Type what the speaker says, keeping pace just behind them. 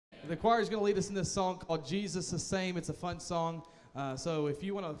the choir is going to lead us in this song called Jesus the Same. It's a fun song. So if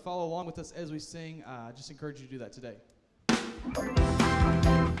you want to follow along with us as we sing, I just encourage you to do that today.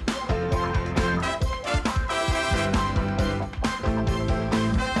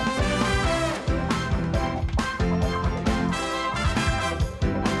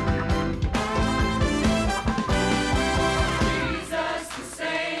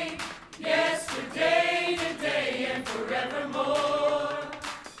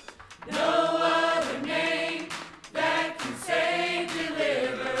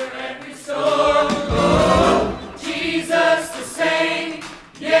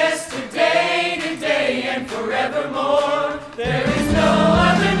 Forevermore, there is no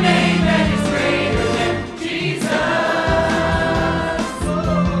other name that is greater than Jesus. Oh,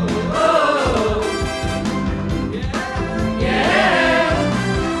 oh, yeah,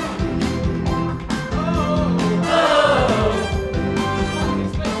 oh, oh.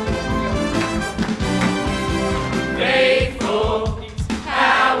 Faithful,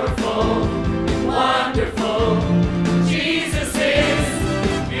 powerful, wonderful. Jesus is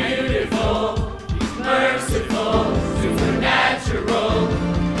beautiful, merciful, supernatural.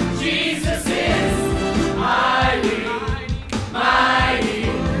 Jesus is highly, mighty,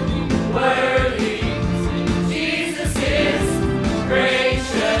 worthy. Jesus is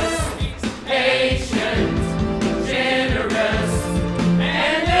gracious, patient, generous,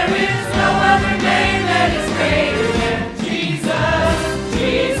 and there is no other name that is greater than Jesus.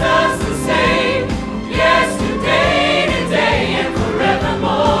 Jesus the same, yesterday, today, and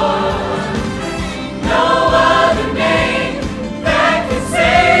forevermore. No other name that can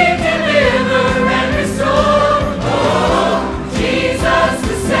save, deliver, and restore. Oh, Jesus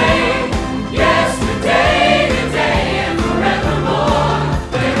the same, yesterday, today, and forevermore.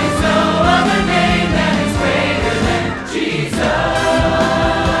 There is no other name that is greater than Jesus.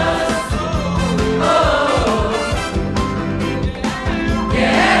 Oh,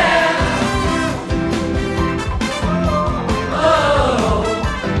 yeah. Oh.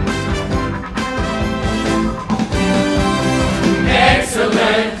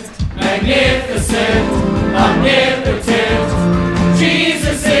 Excellent, magnificent, omnipotent.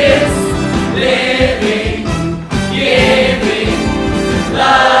 Jesus is living, giving,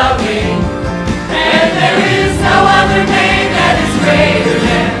 loving, and there is no other name that is greater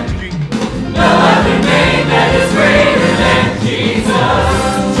than, no other name that is greater than Jesus.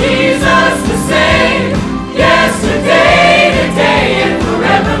 Jesus the same, yesterday, today, and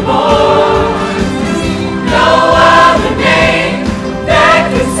forevermore. No other name that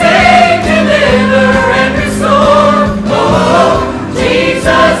can save, deliver, and restore. Oh,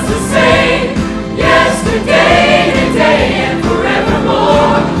 Jesus the same, yesterday, today, and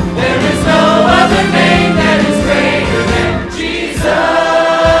forevermore. There is no other name that is greater than Jesus.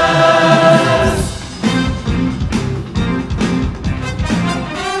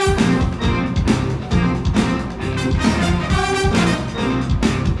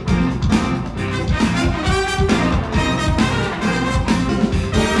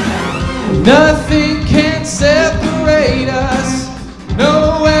 Nothing can separate us.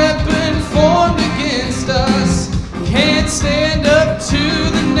 No weapon formed against us can't stand up to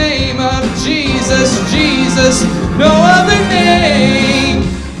the name of Jesus. Jesus, no other name.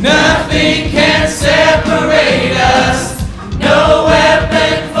 Nothing can separate us. No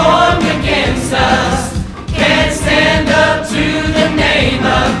weapon formed against us can't stand up to the name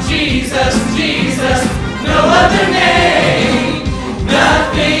of Jesus. Jesus, no other name.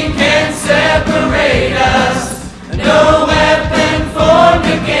 Nothing can separate us. No weapon formed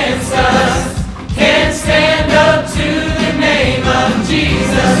against us can stand up to the name of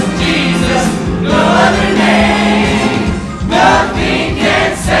Jesus. Jesus, no other name. Nothing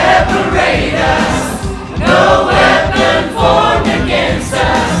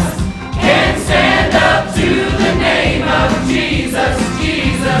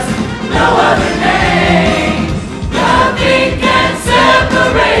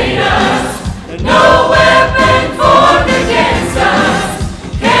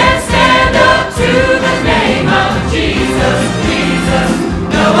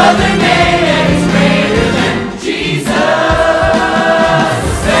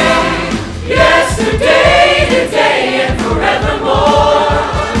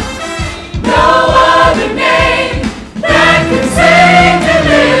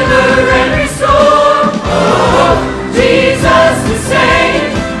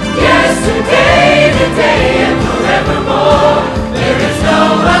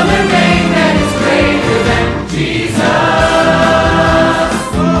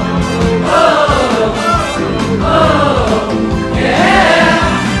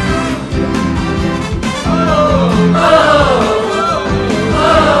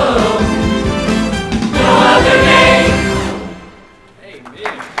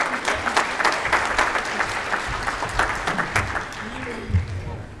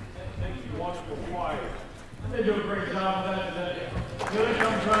They do a great job of that today. Here they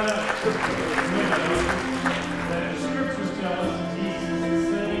come trying to that the scriptures tell us that Jesus is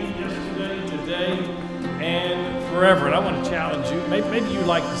the same yesterday, today, and forever. And I want to challenge you. Maybe you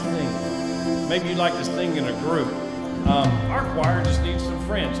like to sing. Maybe you like to sing in a group. Our choir just needs some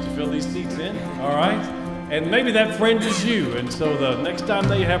friends to fill these seats in, all right? And maybe that friend is you. And so the next time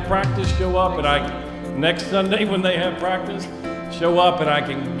they have practice, show up, and next Sunday when they have practice, show up, and I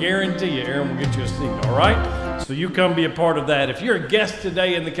can guarantee you, Aaron will get you a seat, all right? So you come be a part of that. If you're a guest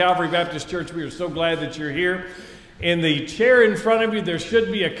today in the Calvary Baptist Church, we are so glad that you're here. In the chair in front of you, there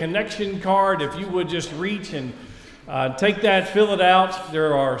should be a connection card. If you would just reach and take that, fill it out.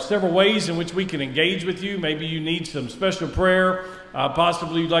 There are several ways in which we can engage with you. Maybe you need some special prayer.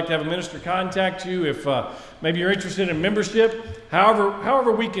 Possibly you'd like to have a minister contact you. If maybe you're interested in membership.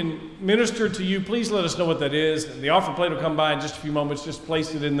 However we can minister to you, please let us know what that is. And the offering plate will come by in just a few moments. Just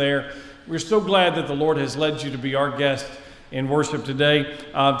place it in there. We're so glad that the Lord has led you to be our guest in worship today.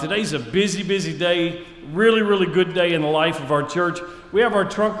 Today's a busy, busy day. Really, really good day in the life of our church. We have our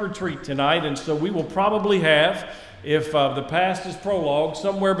trunk or treat tonight, and so we will probably have, if the past is prologue,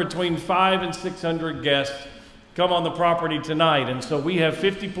 somewhere between 500 and 600 guests come on the property tonight. And so we have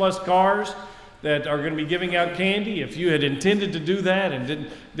 50 plus cars that are going to be giving out candy. If you had intended to do that and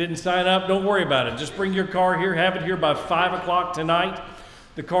didn't sign up, don't worry about it. Just bring your car here, have it here by 5 o'clock tonight.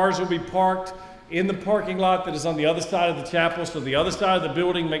 The cars will be parked in the parking lot that is on the other side of the chapel. So the other side of the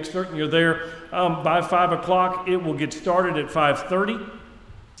building, make certain you're there by 5 o'clock. It will get started at 5:30.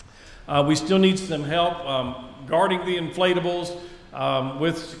 We still need some help guarding the inflatables,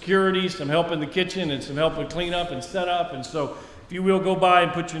 with security, some help in the kitchen, and some help with cleanup and setup. And so if you will go by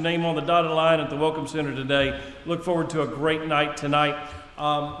and put your name on the dotted line at the Welcome Center today. Look forward to a great night tonight.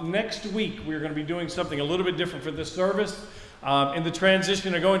 Next week, we're going to be doing something a little bit different for this service. In the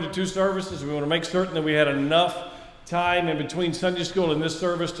transition of going to 2 services, we want to make certain that we had enough time in between Sunday school and this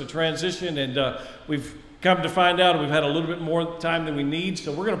service to transition. And we've come to find out we've had a little bit more time than we need.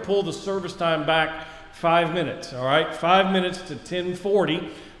 So we're going to pull the service time back 5 minutes, all right? 5 minutes to 10:40.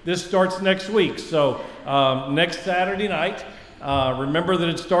 This starts next week. So next Saturday night, remember that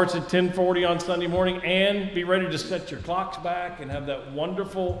it starts at 10:40 on Sunday morning, and be ready to set your clocks back and have that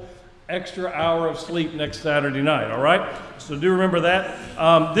wonderful extra hour of sleep next Saturday night, all right? So do remember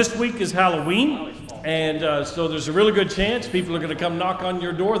that. This week is Halloween, and so there's a really good chance people are going to come knock on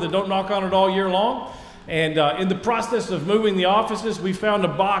your door that don't knock on it all year long. And in the process of moving the offices, we found a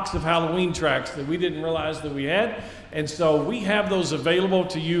box of Halloween tracts that we didn't realize that we had. And so we have those available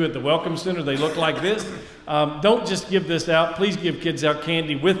to you at the Welcome Center. They look like this. Don't just give this out. Please give kids out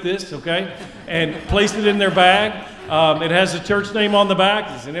candy with this, okay? And place it in their bag. It has the church name on the back.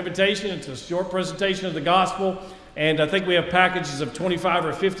 It's an invitation. It's a short presentation of the gospel. And I think we have packages of 25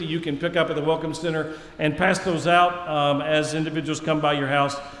 or 50 you can pick up at the Welcome Center and pass those out as individuals come by your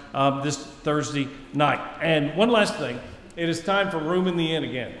house this Thursday night. And one last thing, it is time for Room in the Inn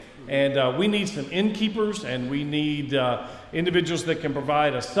again. And we need some innkeepers, and we need individuals that can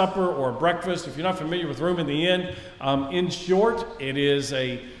provide a supper or a breakfast. If you're not familiar with Room in the Inn, in short, it is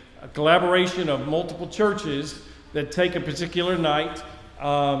a collaboration of multiple churches that take a particular night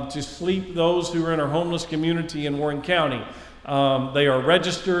to sleep those who are in our homeless community in Warren County. They are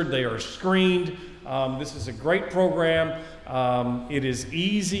registered, they are screened. This is a great program. It is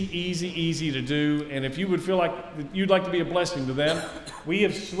easy to do. And if you would feel like you'd like to be a blessing to them, we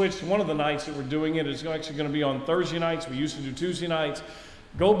have switched one of the nights that we're doing it. It's actually going to be on Thursday nights. We used to do Tuesday nights.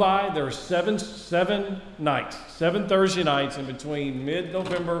 Go by. There are seven Thursday nights in between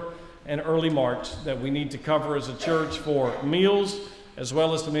mid-November and early March that we need to cover as a church for meals, as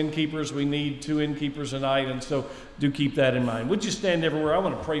well as some innkeepers. We need 2 innkeepers a night, and so do keep that in mind. Would you stand everywhere? I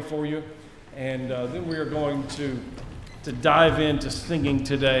want to pray for you, and then we are going to dive into singing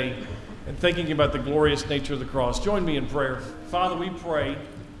today and thinking about the glorious nature of the cross. Join me in prayer. Father, we pray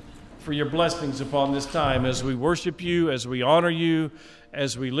for your blessings upon this time as we worship you, as we honor you,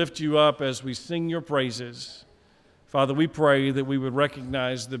 as we lift you up, as we sing your praises. Father, we pray that we would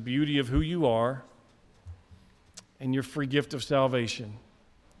recognize the beauty of who you are and your free gift of salvation.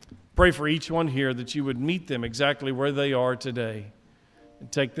 Pray for each one here that you would meet them exactly where they are today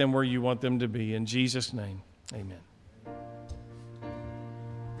and take them where you want them to be. In Jesus' name, amen.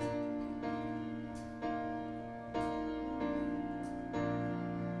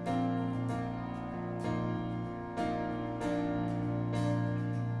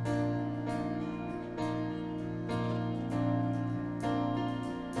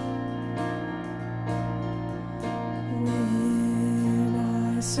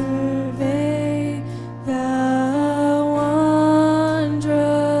 Survey the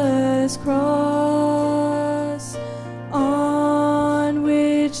wondrous cross.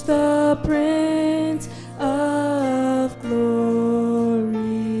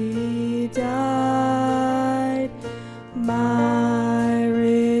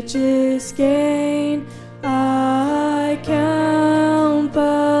 greatest gain I count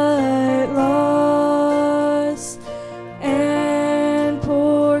but loss, and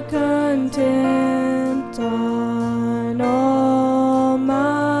pour contempt on all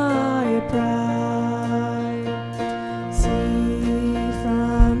my pride. See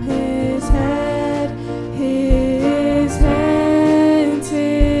from his head, his hands,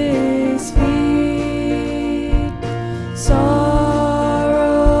 his feet,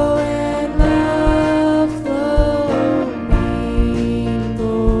 sorrow and love flow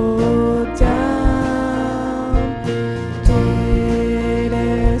mingled down.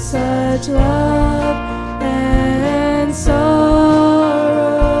 Did such love and sorrow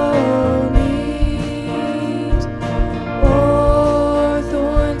meet, or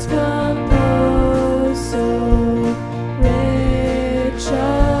thorns compose so rich a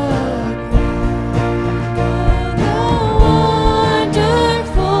crown?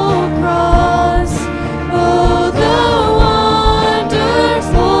 Oh, the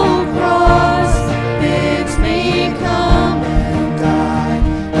wonderful cross bids me come and die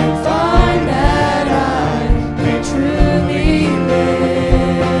and find that I may truly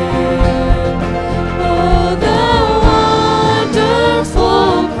live. Oh, the wonderful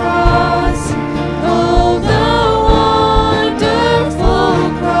cross. Oh, the wonderful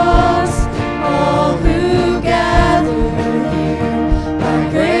cross. All who gather here by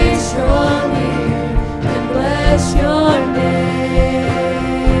grace draw near and bless your name.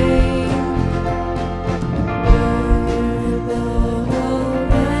 The whole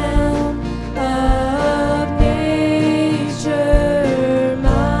realm of nature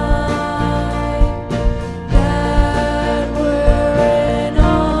mine, that were an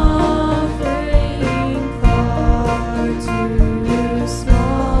offering far too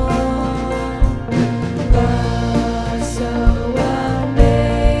small. Love so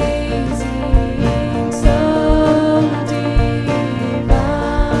amazing, so divine,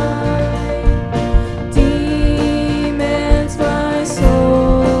 demands my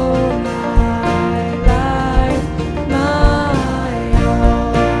soul, my life, my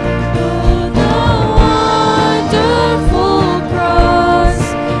all. Oh, the wonderful cross.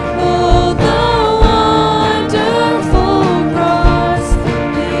 Oh, the wonderful cross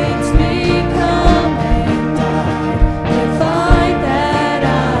bids me come and die and find that I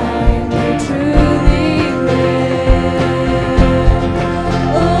may truly live.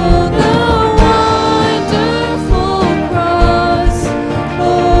 Oh, the wonderful cross.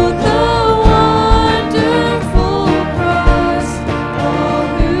 Oh, the wonderful cross. All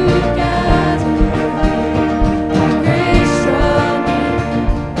who gather here by grace draw near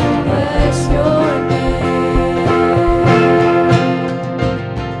and bless your name.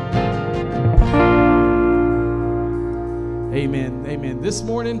 Amen. Amen. This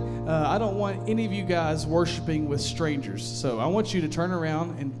morning, I don't want any of you guys worshiping with strangers. So I want you to turn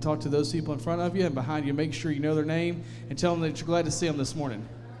around and talk to those people in front of you and behind you. Make sure you know their name and tell them that you're glad to see them this morning.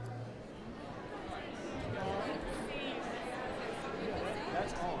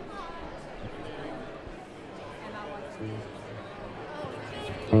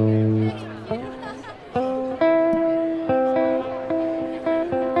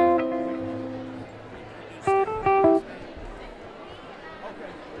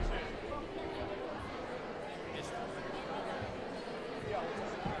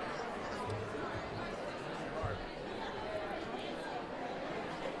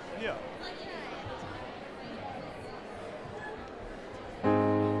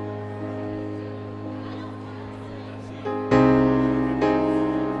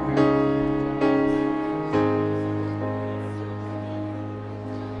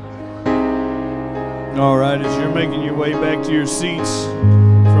 All right, as you're making your way back to your seats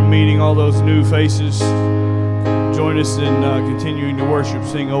from meeting all those new faces, join us in continuing to worship,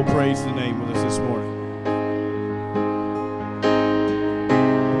 sing "Oh Praise the Name" with us this morning.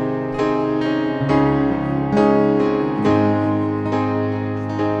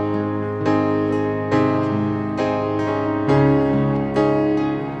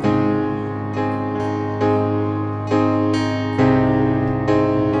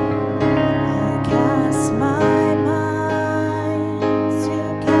 I cast my mind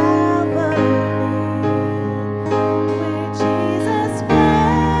to Calvary, where Jesus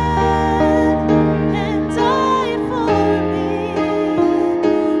bled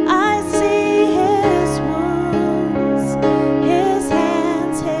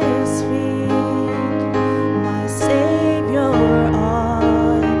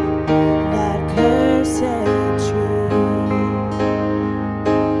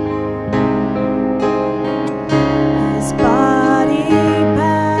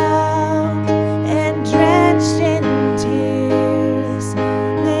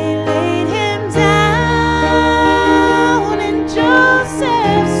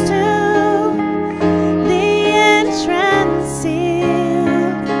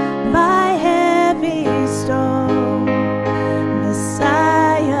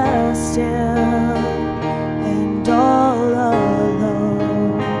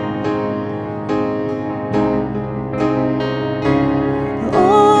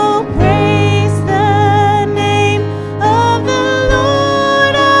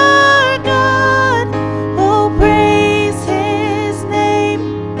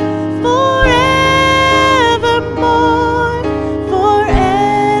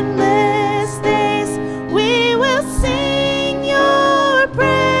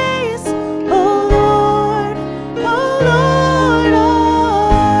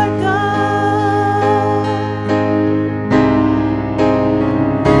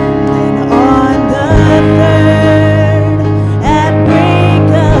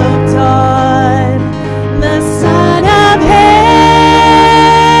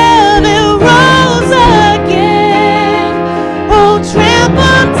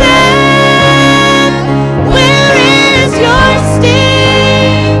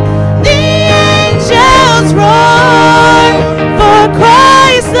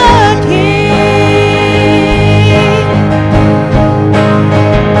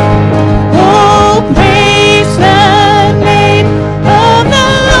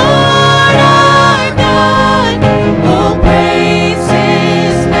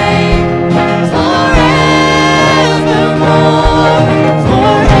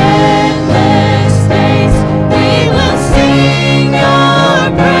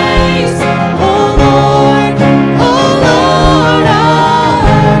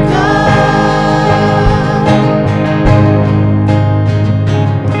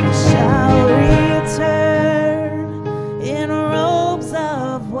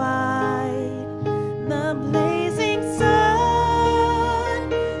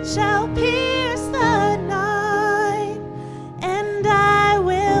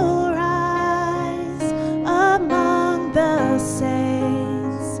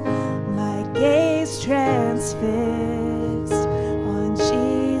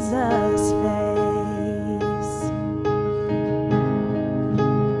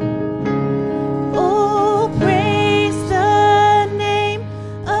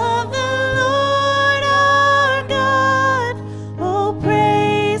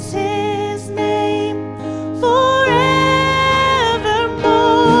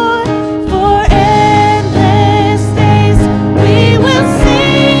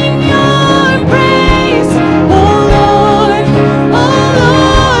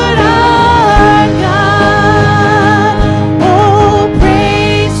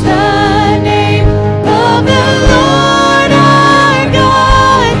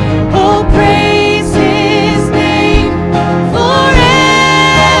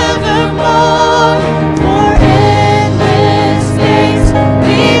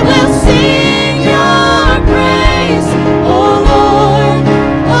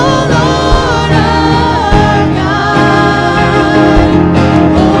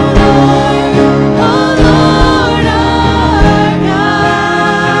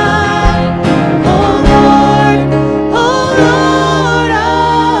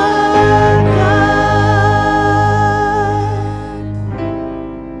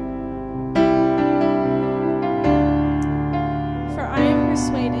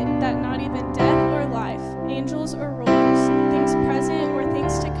persuaded that not even death or life, angels or rulers, things present or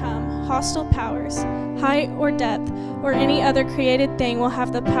things to come, hostile powers, height or depth, or any other created thing will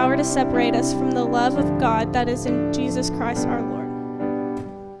have the power to separate us from the love of God that is in Jesus Christ our Lord.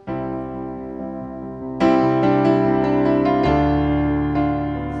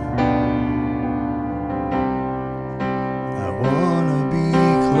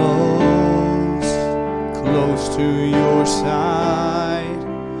 To your side,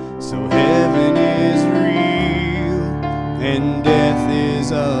 so heaven is real and death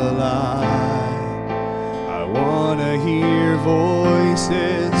is a lie. I want to hear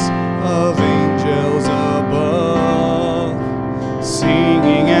voices of angels above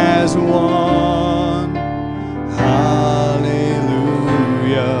singing as one. Hallelujah,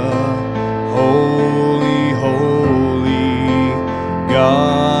 holy, holy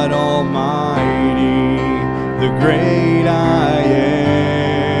God Almighty, the great I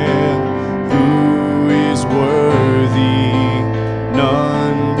am, who is worthy,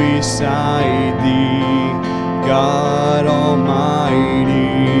 none beside thee, God Almighty,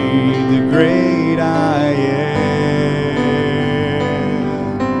 the great I am.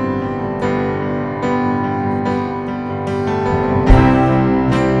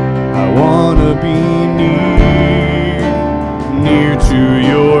 I want to be near to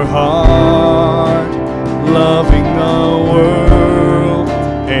your heart, loving the world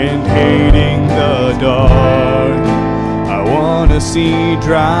and hating the dark. I want to see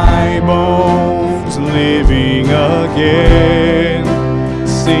dry bones living again,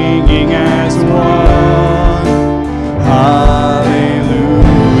 singing as one. Hallelujah,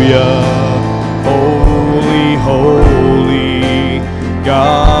 holy, holy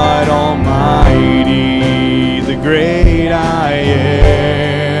God Almighty, the great I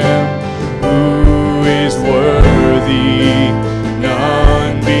am, who is worthy,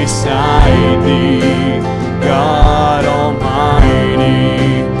 none beside thee, God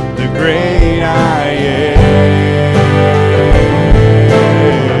Almighty, the great I am.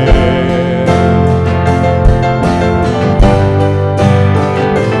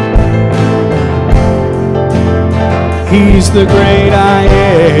 He's the great I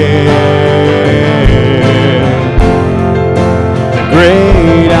am, the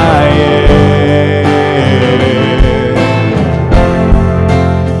great I am.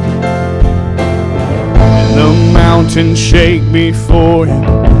 The mountains shake before him,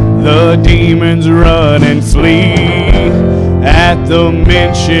 the demons run and flee at the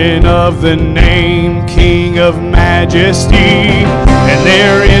mention of the name King of Majesty. And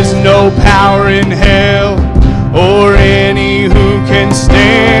there is no power in hell or any who can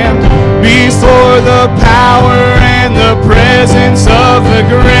stand before the power and the presence of the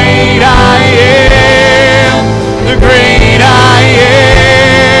great I am, the great I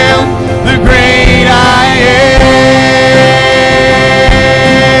am, the great I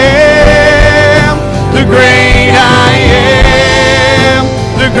am, the great I am,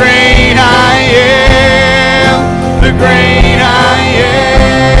 the great I am, the great I am.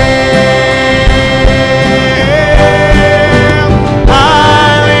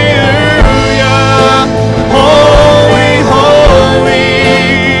 Hallelujah, holy, holy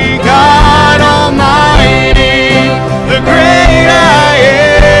God Almighty, the great I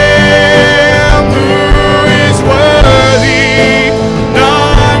am, who is worthy,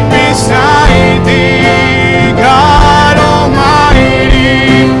 none beside thee, God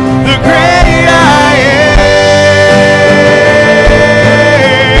Almighty, the great I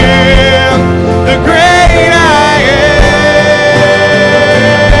am, the great I am,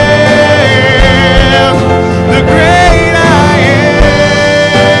 the great I am,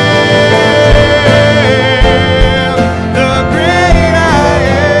 the great I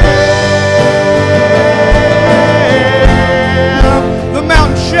am. The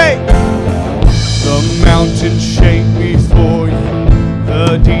mountains shake, the mountains shake before you, the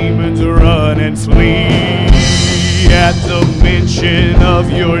demons run and flee at the mention of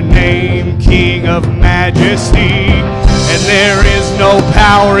your name, King of Majesty. And there is no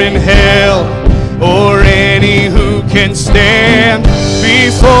power in hell or any who can stand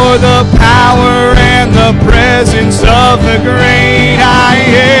before the power and the presence of the great I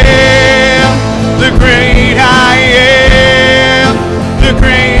am, the great I am, the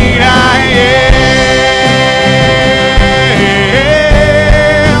great I am,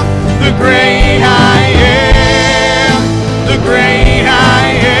 the great I am, the great I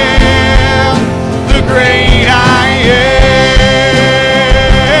am, the great I am.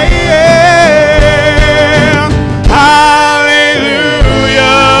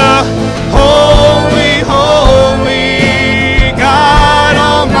 Hallelujah, holy, holy God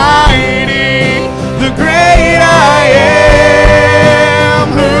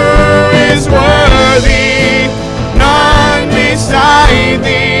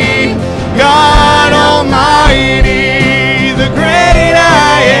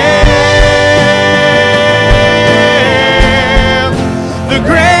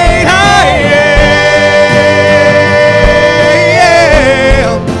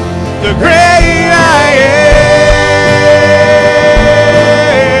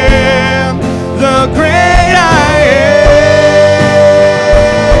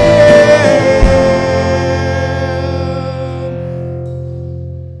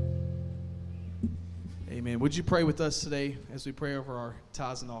pray with us today as we pray over our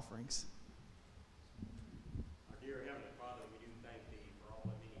tithes and offerings. Our dear Heavenly Father, we do thank Thee for all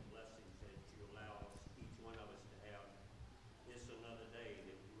the many blessings that You allow us, each one of us, to have this another day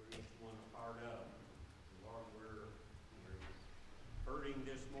that we're each one a part of. And Lord, we're hurting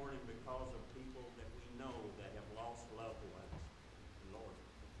this morning because of people that we know that have lost loved ones. And Lord,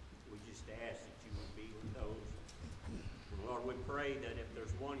 we just ask that You would be with those. And Lord, we pray that if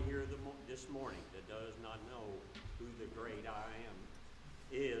there's one here this morning that does not know who the great I Am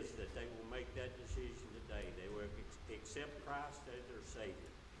is, that they will make that decision today. They will accept Christ as their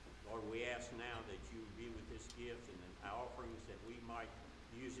Savior. Lord, we ask now that You would be with this gift and the offerings, that we might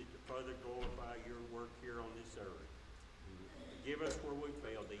use it to further glorify Your work here on this earth. And forgive us where we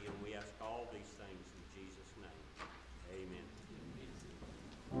failed Thee, and we ask all these things in Jesus' name. Amen.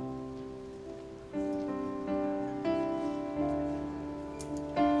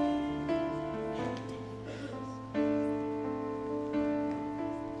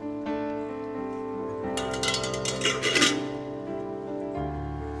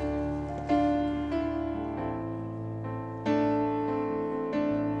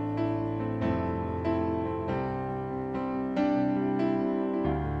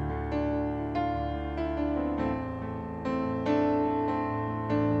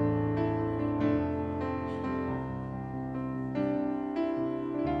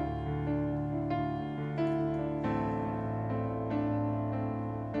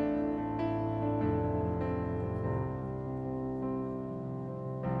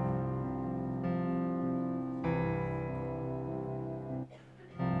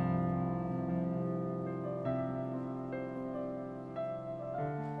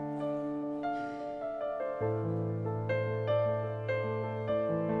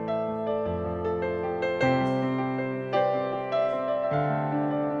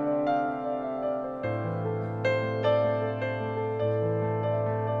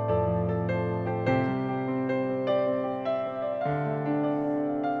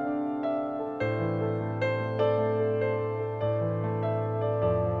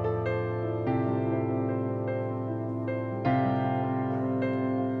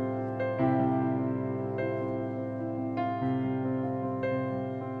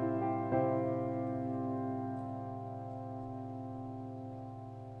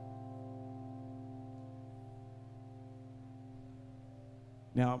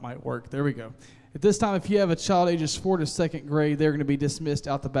 Now it might work. There we go. At this time, if you have a child ages 4 to 2nd grade, they're going to be dismissed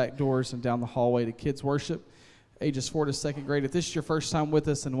out the back doors and down the hallway to kids worship, ages 4 to 2nd grade. If this is your first time with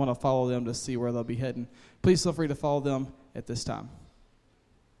us and want to follow them to see where they'll be heading, please feel free to follow them at this time.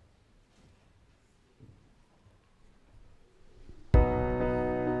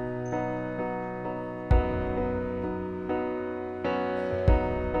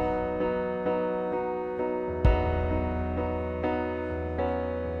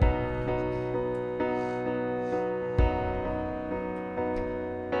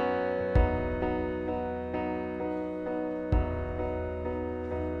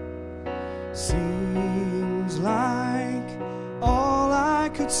 Seems like all I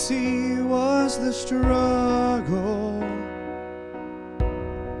could see was the struggle,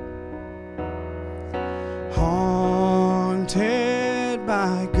 haunted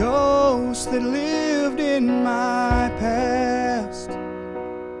by ghosts that lived in my past,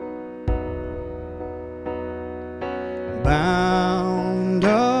 bound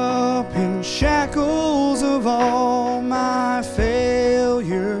up in shackles of all my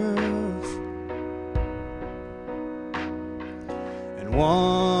failures,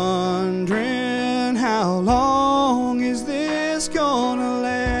 wondering how long is this gonna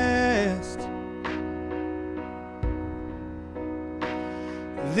last.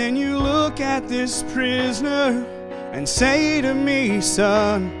 Then you look at this prisoner and say to me,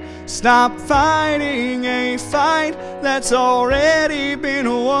 son, stop fighting a fight that's already been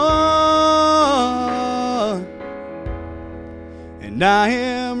won. And I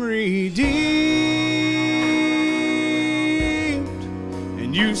am redeemed.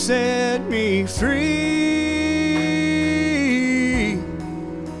 You set me free.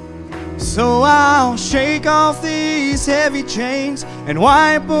 So I'll shake off these heavy chains and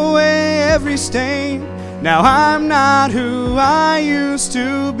wipe away every stain. Now I'm not who I used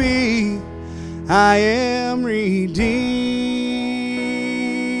to be. I am redeemed.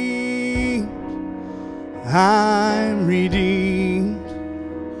 I'm redeemed.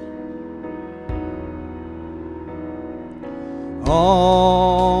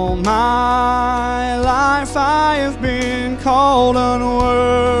 All my life I have been called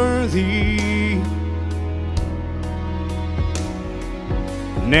unworthy,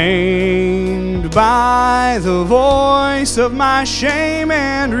 named by the voice of my shame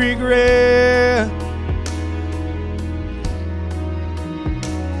and regret.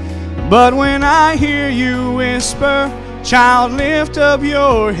 But when I hear you whisper, child, lift up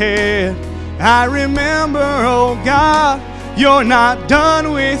your head, I remember, oh God, you're not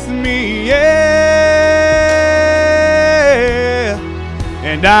done with me yet.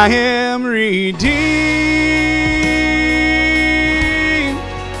 And I am redeemed,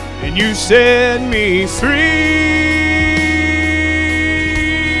 and you set me free.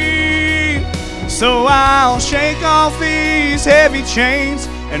 So I'll shake off these heavy chains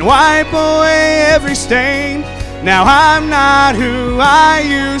and wipe away every stain. Now I'm not who I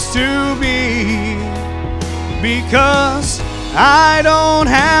used to be, because I don't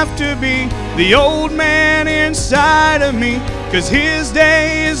have to be the old man inside of me, 'cause his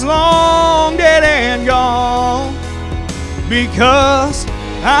day is long dead and gone. Because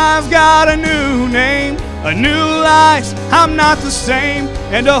I've got a new name, a new life, I'm not the same,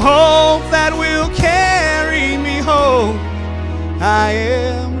 and a hope that will carry me home. I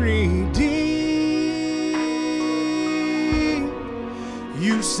am redeemed.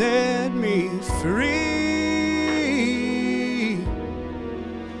 You set me free.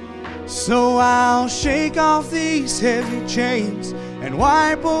 So I'll shake off these heavy chains and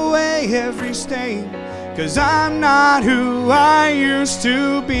wipe away every stain, 'cause I'm not who I used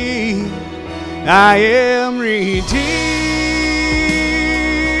to be. I am redeemed,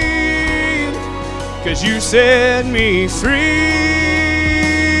 'cause you set me free.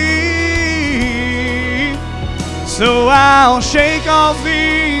 So I'll shake off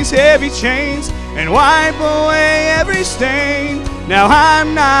these heavy chains and wipe away every stain. Now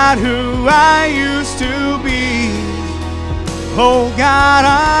I'm not who I used to be. Oh God,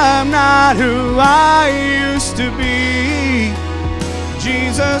 I'm not who I used to be.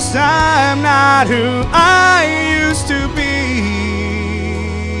 Jesus, I'm not who I used to be.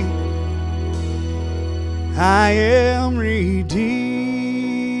 I am redeemed.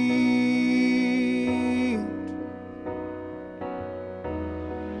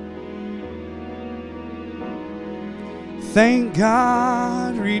 Thank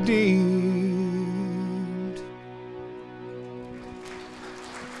God, redeemed.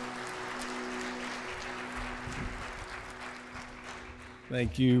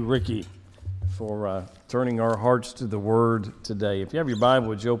 Thank you, Ricky, for turning our hearts to the Word today. If you have your Bible,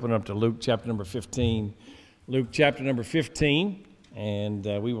 would you open up to Luke chapter number 15? Luke chapter number 15, and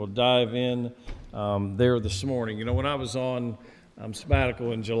we will dive in there this morning. You know, when I was on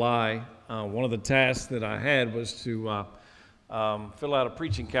sabbatical in July, one of the tasks that I had was to fill out a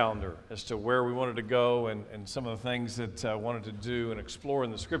preaching calendar as to where we wanted to go and some of the things that I wanted to do and explore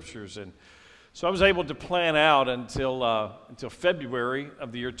in the Scriptures. And so I was able to plan out until February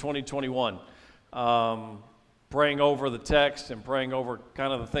of the year 2021, praying over the text and praying over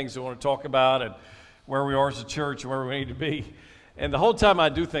kind of the things we want to talk about and where we are as a church and where we need to be. And the whole time I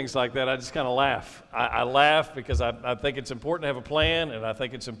do things like that, I just kind of laugh. I laugh because I think it's important to have a plan, and I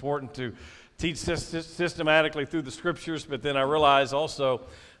think it's important to teach systematically through the Scriptures, but then I realize also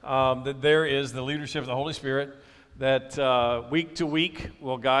that there is the leadership of the Holy Spirit that week to week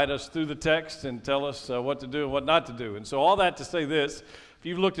will guide us through the text and tell us what to do and what not to do. And so all that to say this, if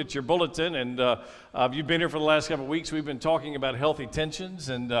you've looked at your bulletin and you've been here for the last couple of weeks, we've been talking about healthy tensions,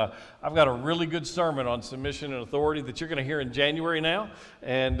 and I've got a really good sermon on submission and authority that you're going to hear in January now,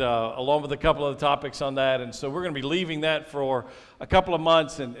 and along with a couple of the topics on that. And so we're going to be leaving that for a couple of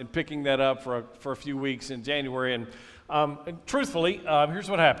months and picking that up for a few weeks in January. And truthfully, here's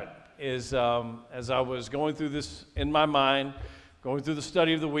what happened, is as I was going through this in my mind, going through the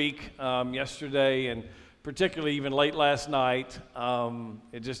study of the week yesterday, and particularly even late last night,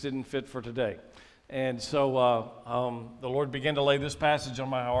 it just didn't fit for today. And so the Lord began to lay this passage on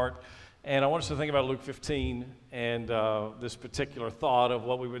my heart, and I want us to think about Luke 15 and this particular thought of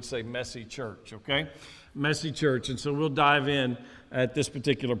what we would say messy church, okay? Messy church. And so we'll dive in at this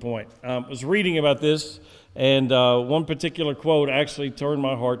particular point. I was reading about this, and one particular quote actually turned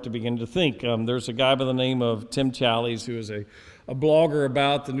my heart to begin to think. There's a guy by the name of Tim Challies who is a blogger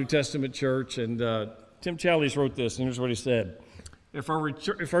about the New Testament church, and Tim Challies wrote this, and here's what he said. If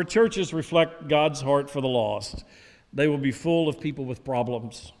our churches reflect God's heart for the lost, they will be full of people with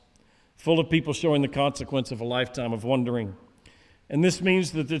problems, full of people showing the consequence of a lifetime of wandering. And this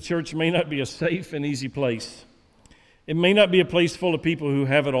means that the church may not be a safe and easy place. It may not be a place full of people who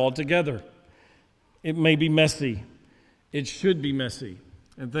have it all together. It may be messy. It should be messy.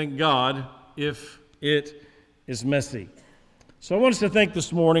 And thank God if it is messy. So I want us to think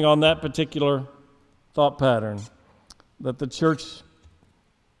this morning on that particular thought pattern, that the church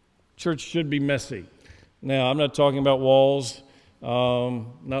should be messy. Now, I'm not talking about walls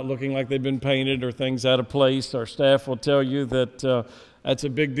not looking like they've been painted or things out of place. Our staff will tell you that that's a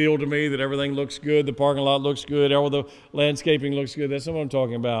big deal to me, that everything looks good, the parking lot looks good, all the landscaping looks good. That's not what I'm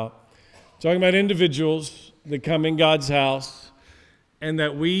talking about. I'm talking about individuals that come in God's house and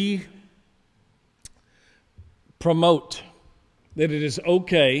that we promote that it is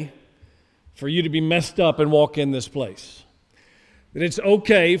okay for you to be messed up and walk in this place. That it's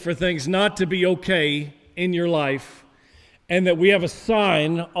okay for things not to be okay in your life, and that we have a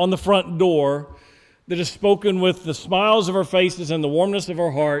sign on the front door that is spoken with the smiles of our faces and the warmness of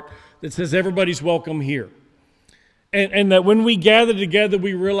our heart that says everybody's welcome here. And that when we gather together,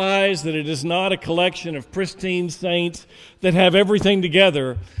 we realize that it is not a collection of pristine saints that have everything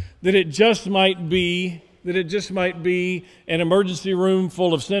together, that it just might be an emergency room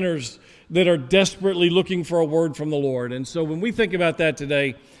full of sinners that are desperately looking for a word from the Lord. And so when we think about that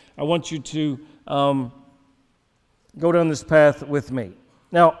today, I want you to go down this path with me.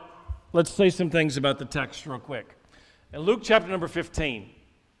 Now, let's say some things about the text real quick. In Luke chapter number 15,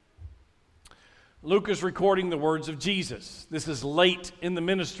 Luke is recording the words of Jesus. This is late in the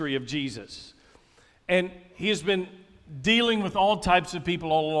ministry of Jesus. And he has been dealing with all types of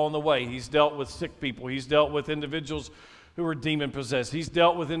people all along the way. He's dealt with sick people. He's dealt with individuals who are demon-possessed. He's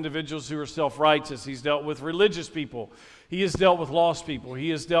dealt with individuals who are self-righteous. He's dealt with religious people. He has dealt with lost people. He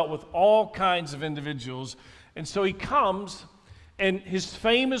has dealt with all kinds of individuals. And so he comes, and his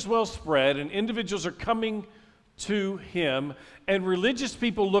fame is well spread, and individuals are coming to him, and religious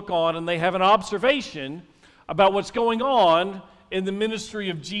people look on, and they have an observation about what's going on in the ministry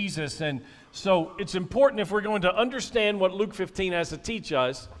of Jesus. And so it's important, if we're going to understand what Luke 15 has to teach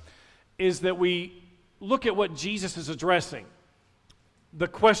us, is that we look at what Jesus is addressing. The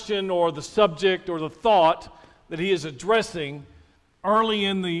question or the subject or the thought that he is addressing early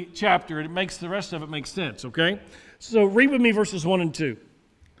in the chapter. It makes the rest of it make sense, okay? So read with me verses 1 and 2. It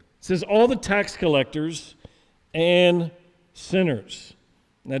says, all the tax collectors and sinners.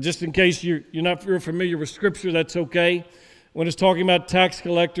 Now, just in case you're not real familiar with Scripture, that's okay. When it's talking about tax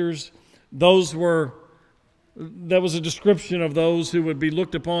collectors, that was a description of those who would be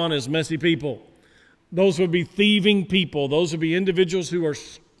looked upon as messy people. Those would be thieving people. Those would be individuals who are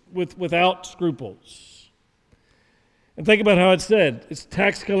without scruples. And think about how it's said. It's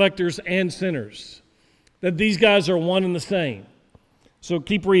tax collectors and sinners. That these guys are one and the same. So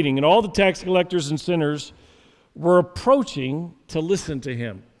keep reading. And all the tax collectors and sinners were approaching to listen to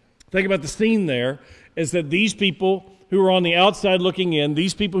him. Think about the scene there, is that these people who are on the outside looking in,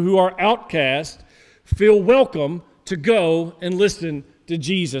 these people who are outcast, feel welcome to go and listen to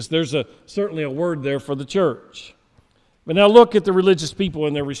Jesus. There's certainly a word there for the church. But now look at the religious people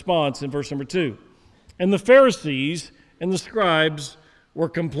and their response in verse number 2. And the Pharisees and the scribes were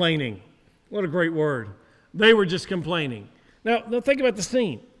complaining. What a great word. They were just complaining. Now think about the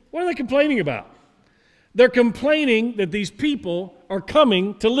scene. What are they complaining about? They're complaining that these people are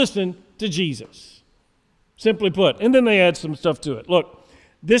coming to listen to Jesus. Simply put. And then they add some stuff to it. Look,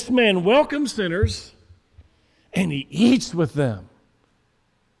 this man welcomes sinners and he eats with them.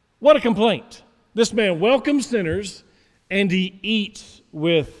 What a complaint. This man welcomes sinners and he eats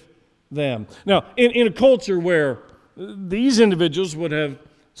with them. Now, in a culture where these individuals would have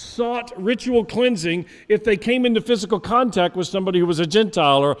sought ritual cleansing if they came into physical contact with somebody who was a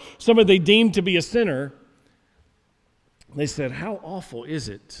Gentile or somebody they deemed to be a sinner, they said, how awful is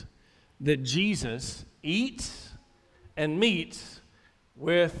it that Jesus eats and meets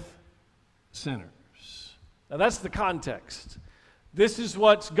with sinners? Now, that's the context. This is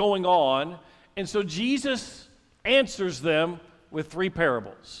what's going on. And so Jesus answers them with 3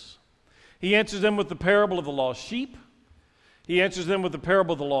 parables. He answers them with the parable of the lost sheep. He answers them with the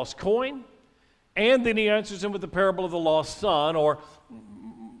parable of the lost coin. And then he answers them with the parable of the lost son, or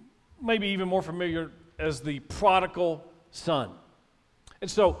maybe even more familiar as the prodigal son. And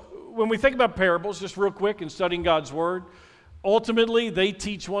so when we think about parables, just real quick in studying God's word, ultimately they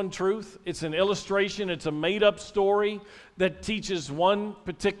teach one truth. It's an illustration. It's a made-up story that teaches one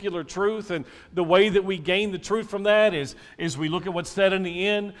particular truth. And the way that we gain the truth from that is we look at what's said in the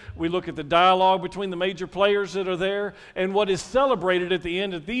end. We look at the dialogue between the major players that are there. And what is celebrated at the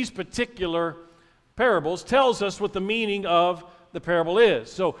end of these particular parables tells us what the meaning of the parable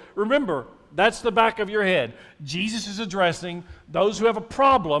is. So remember, that's the back of your head. Jesus is addressing those who have a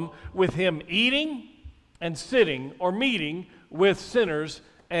problem with him eating and sitting or meeting with sinners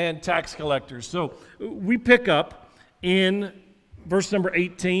and tax collectors. So we pick up in verse number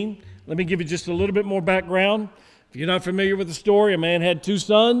 18. Let me give you just a little bit more background. If you're not familiar with the story, a man had 2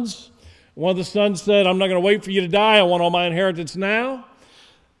 sons. One of the sons said, I'm not going to wait for you to die. I want all my inheritance now.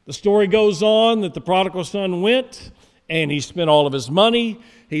 The story goes on that the prodigal son went and he spent all of his money.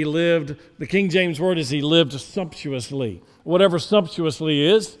 He lived, the King James word is he lived sumptuously, whatever sumptuously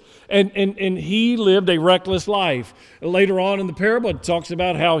is. And he lived a reckless life. Later on in the parable, it talks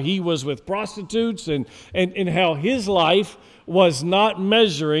about how he was with prostitutes and how his life was not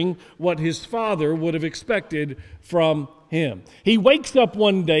measuring what his father would have expected from him. He wakes up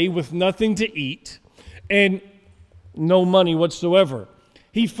one day with nothing to eat and no money whatsoever.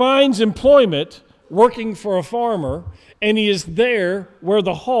 He finds employment working for a farmer, and he is there where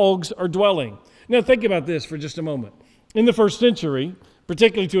the hogs are dwelling. Now think about this for just a moment. In the first century,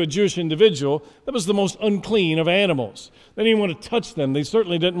 particularly to a Jewish individual, that was the most unclean of animals. They didn't want to touch them. They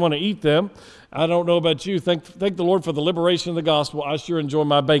certainly didn't want to eat them. I don't know about you. Thank the Lord for the liberation of the gospel. I sure enjoy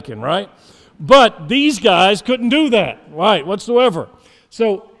my bacon, right? But these guys couldn't do that, right, whatsoever.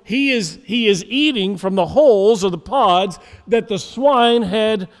 So he is eating from the holes or the pods that the swine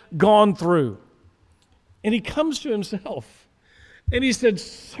had gone through. And he comes to himself and he said,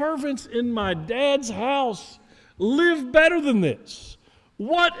 servants in my dad's house live better than this.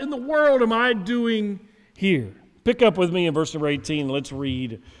 What in the world am I doing here? Pick up with me in verse number 18. Let's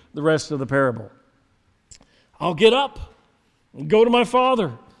read the rest of the parable. I'll get up and go to my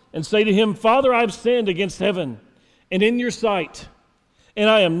father and say to him, Father, I've sinned against heaven and in your sight, and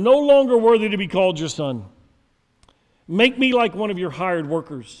I am no longer worthy to be called your son. Make me like one of your hired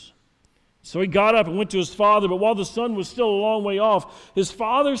workers. So he got up and went to his father, but while the son was still a long way off, his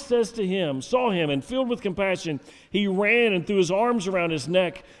father saw him, and filled with compassion, he ran and threw his arms around his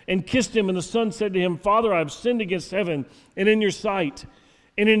neck and kissed him. And the son said to him, Father, I have sinned against heaven and in your sight,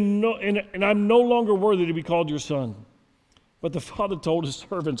 and I'm no longer worthy to be called your son. But the father told his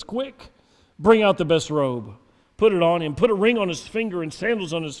servants, quick, bring out the best robe, put it on him, put a ring on his finger and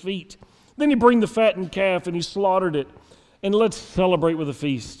sandals on his feet. Then he bring the fattened calf, and he slaughtered it, and let's celebrate with a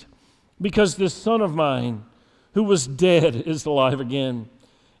feast. Because this son of mine, who was dead, is alive again,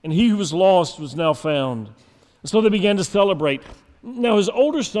 and he who was lost was now found. And so they began to celebrate. Now his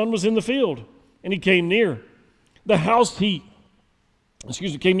older son was in the field, and he came near the house. Came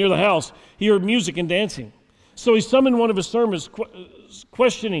near the house. He heard music and dancing. So he summoned one of his servants,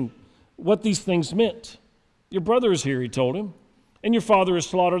 questioning what these things meant. Your brother is here, he told him, and your father has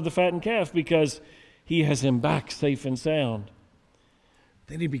slaughtered the fattened calf because he has him back safe and sound.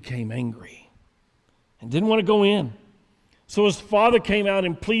 Then he became angry and didn't want to go in. So his father came out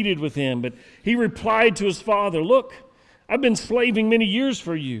and pleaded with him, but he replied to his father, look, I've been slaving many years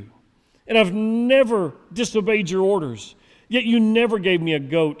for you, and I've never disobeyed your orders, yet you never gave me a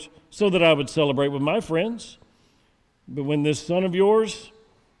goat so that I would celebrate with my friends. But when this son of yours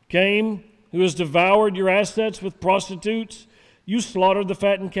came, who has devoured your assets with prostitutes, you slaughtered the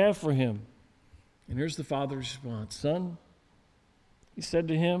fattened calf for him. And here's the father's response, son, he said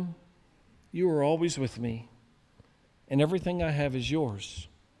to him, you are always with me, and everything I have is yours.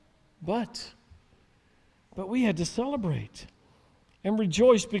 But we had to celebrate and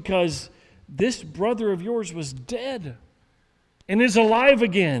rejoice because this brother of yours was dead and is alive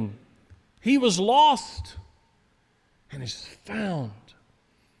again. He was lost and is found.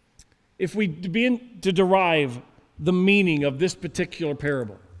 If we begin to derive the meaning of this particular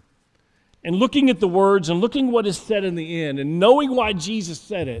parable, and looking at the words and looking what is said in the end and knowing why Jesus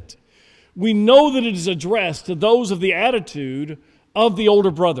said it, we know that it is addressed to those of the attitude of the older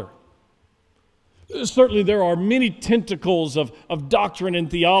brother. Certainly there are many tentacles of doctrine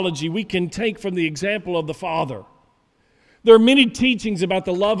and theology we can take from the example of the Father. There are many teachings about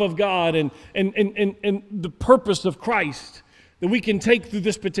the love of God and the purpose of Christ that we can take through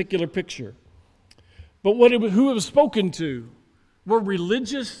this particular picture. But who it was spoken to were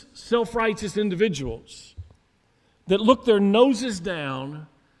religious, self-righteous individuals that look their noses down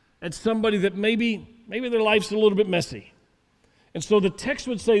at somebody that maybe their life's a little bit messy. And so the text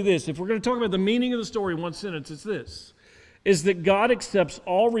would say this, if we're going to talk about the meaning of the story in one sentence, it's this, is that God accepts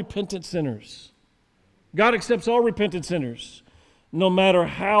all repentant sinners. God accepts all repentant sinners, no matter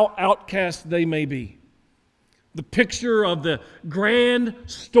how outcast they may be. The picture of the grand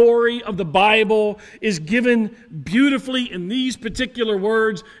story of the Bible is given beautifully in these particular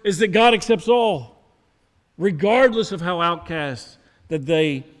words, is that God accepts all, regardless of how outcast that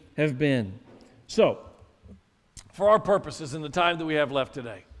they have been. So, for our purposes in the time that we have left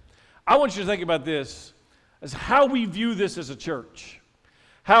today, I want you to think about this as how we view this as a church.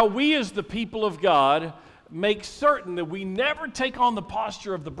 How we as the people of God make certain that we never take on the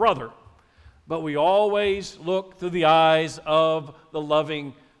posture of the brother, but we always look through the eyes of the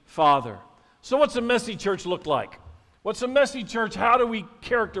loving Father. So what's a messy church look like? What's a messy church? How do we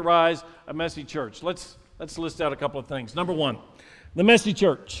characterize a messy church? Let's list out a couple of things. Number one, The messy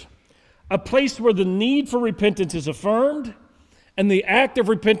church, a place where the need for repentance is affirmed and the act of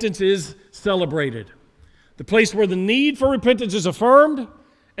repentance is celebrated. The place where the need for repentance is affirmed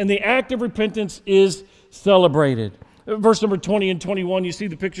and the act of repentance is celebrated. Verse number 20 and 21, you see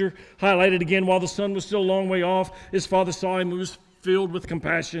the picture highlighted again. While the son was still a long way off, his father saw him and was filled with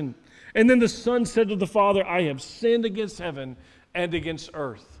compassion. And then the son said to the father, I have sinned against heaven and against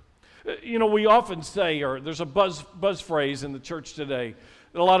earth. You know, we often say, or there's a buzz phrase in the church today,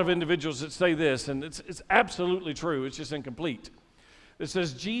 a lot of individuals that say this, and it's absolutely true, it's just incomplete. It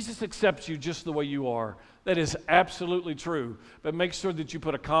says, Jesus accepts you just the way you are. That is absolutely true, but make sure that you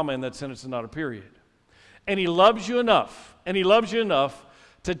put a comma in that sentence and not a period. And he loves you enough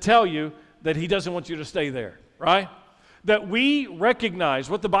to tell you that he doesn't want you to stay there, right? That we recognize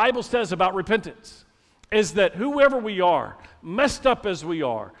what the Bible says about repentance is that whoever we are, messed up as we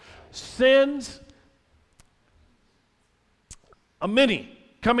are, sins, a many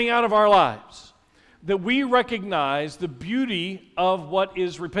coming out of our lives, that we recognize the beauty of what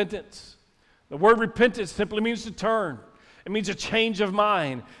is repentance. The word repentance simply means to turn. It means a change of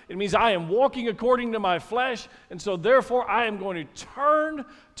mind. It means I am walking according to my flesh, and so therefore I am going to turn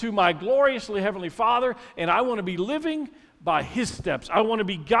to my gloriously heavenly Father, and I want to be living by His steps. I want to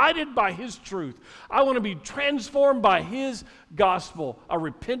be guided by His truth. I want to be transformed by His gospel. A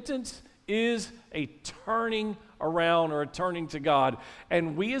repentance is a turning around or a turning to God.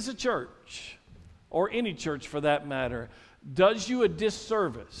 And we as a church, or any church for that matter, does you a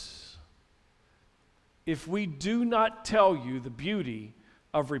disservice if we do not tell you the beauty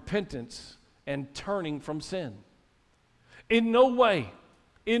of repentance and turning from sin. In no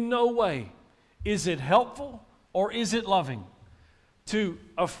way is it helpful or is it loving to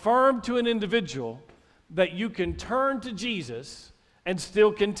affirm to an individual that you can turn to Jesus and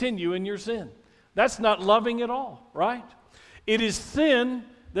still continue in your sin. That's not loving at all, right? It is sin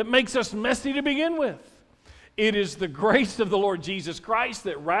that makes us messy to begin with. It is the grace of the Lord Jesus Christ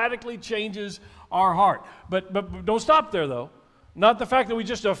that radically changes our heart. But don't stop there, though. Not the fact that we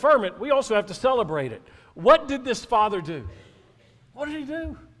just affirm it, we also have to celebrate it. What did this father do? What did he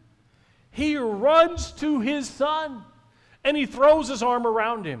do? He runs to his son, and he throws his arm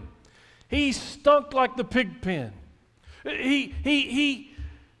around him. He stunk like the pig pen. He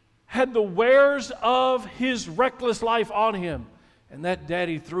had the wares of his reckless life on him, and that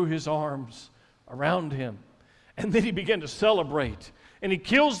daddy threw his arms around him. And then he began to celebrate, and he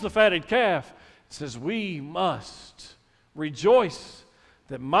kills the fatted calf. Says, we must rejoice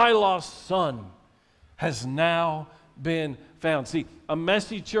that my lost son has now been found. See, a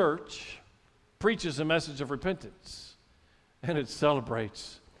messy church preaches a message of repentance, and it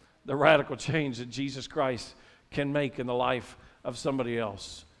celebrates the radical change that Jesus Christ can make in the life of somebody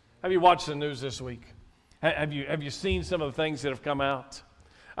else. Have you watched the news this week? Have you seen some of the things that have come out?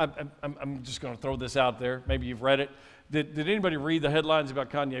 I'm just going to throw this out there. Maybe you've read it. Did anybody read the headlines about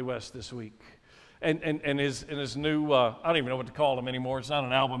Kanye West this week? And his new, I don't even know what to call him anymore. It's not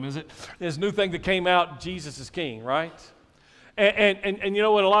an album, is it? His new thing that came out, Jesus is King, right? And you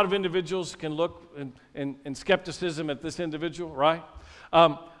know what? A lot of individuals can look in skepticism at this individual, right?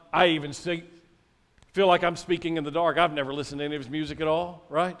 I even feel like I'm speaking in the dark. I've never listened to any of his music at all,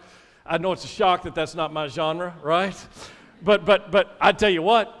 right? I know it's a shock that that's not my genre, right? But I tell you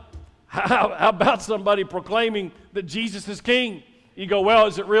what, how about somebody proclaiming that Jesus is King? You go, well,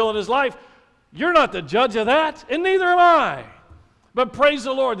 is it real in his life? You're not the judge of that, and neither am I. But praise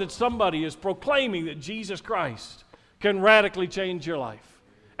the Lord that somebody is proclaiming that Jesus Christ can radically change your life.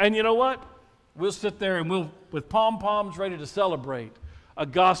 And you know what? We'll sit there and we'll, with pom-poms ready to celebrate a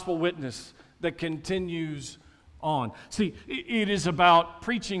gospel witness that continues on. See, it is about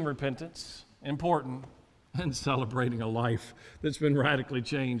preaching repentance, important, and celebrating a life that's been radically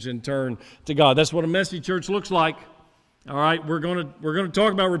changed and turned to God. That's what a messy church looks like. All right, we're going to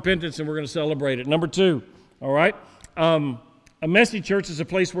talk about repentance and we're going to celebrate it. Number 2, all right, a messy church is a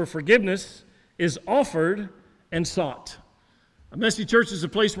place where forgiveness is offered and sought. A messy church is a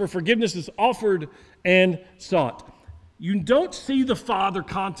place where forgiveness is offered and sought. You don't see the Father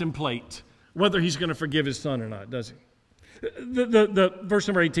contemplate whether He's going to forgive His Son or not, does He? The verse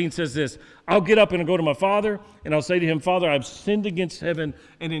number 18 says this, I'll get up and I'll go to my Father, and I'll say to Him, Father, I've sinned against heaven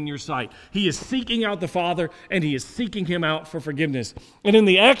and in your sight. He is seeking out the Father, and He is seeking Him out for forgiveness. And in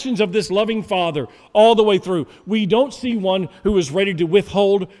the actions of this loving Father all the way through, we don't see one who is ready to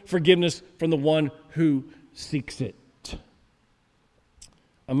withhold forgiveness from the one who seeks it.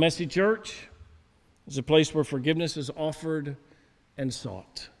 A messy church is a place where forgiveness is offered and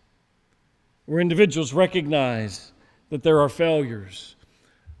sought, where individuals recognize that there are failures.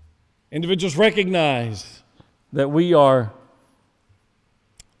 Individuals recognize that we are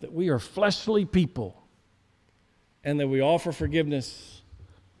that we are fleshly people and that we offer forgiveness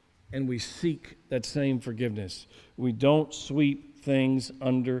and we seek that same forgiveness. We don't sweep things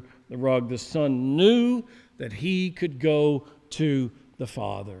under the rug. The Son knew that he could go to the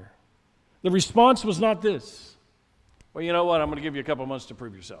Father. The response was not this: well, you know what? I'm going to give you a couple months to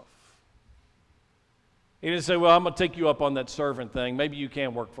prove yourself. He didn't say, well, I'm going to take you up on that servant thing. Maybe you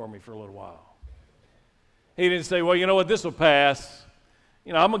can work for me for a little while. He didn't say, well, you know what? This will pass.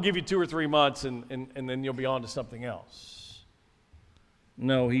 You know, I'm going to give you 2 or 3 months and then you'll be on to something else.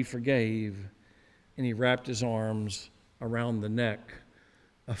 No, he forgave, and he wrapped his arms around the neck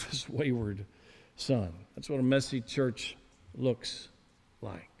of his wayward son. That's what a messy church looks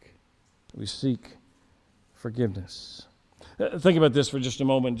like. We seek forgiveness. Think about this for just a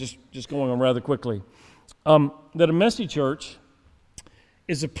moment, just going on rather quickly. That a messy church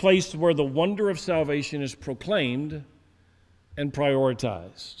is a place where the wonder of salvation is proclaimed and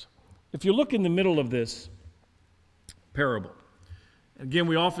prioritized. If you look in the middle of this parable, again,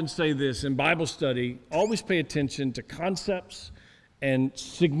 we often say this in Bible study, always pay attention to concepts and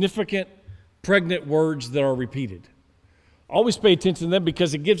significant, pregnant words that are repeated. Always pay attention to them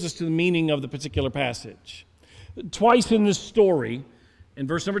because it gives us to the meaning of the particular passage. Twice in this story, in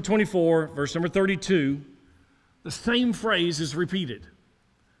verse number 24, verse number 32, the same phrase is repeated.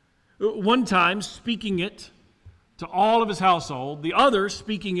 One time speaking it to all of his household, the other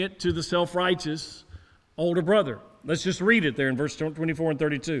speaking it to the self-righteous older brother. Let's just read it there in verse 24 and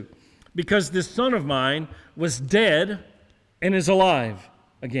 32. Because this son of mine was dead and is alive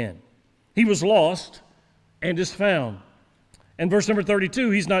again. He was lost and is found. And verse number 32,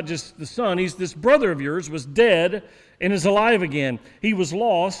 he's not just the son, he's this brother of yours was dead and is alive again. He was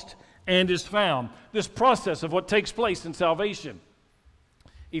lost and is found. This process of what takes place in salvation.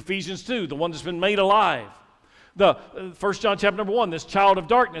 Ephesians 2, the one that's been made alive. The 1 John chapter number 1, this child of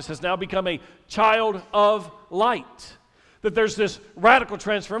darkness has now become a child of light. That there's this radical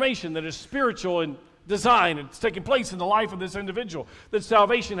transformation that is spiritual in design. It's taking place in the life of this individual. That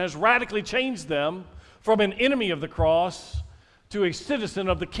salvation has radically changed them from an enemy of the cross to a citizen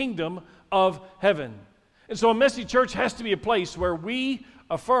of the kingdom of heaven. And so a messy church has to be a place where we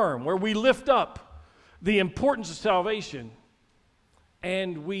affirm, where we lift up the importance of salvation,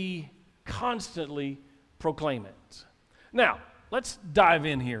 and we constantly proclaim it. Now, let's dive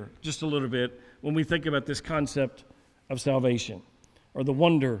in here just a little bit when we think about this concept of salvation or the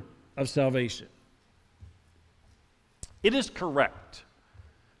wonder of salvation. It is correct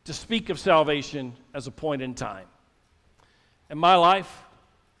to speak of salvation as a point in time. In my life,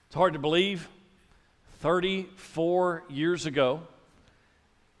 it's hard to believe, 34 years ago,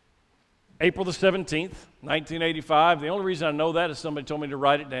 April the 17th, 1985. The only reason I know that is somebody told me to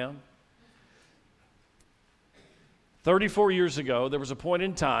write it down. 34 years ago, there was a point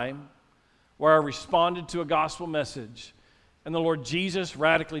in time where I responded to a gospel message, and the Lord Jesus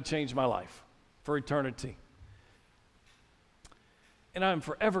radically changed my life for eternity. And I'm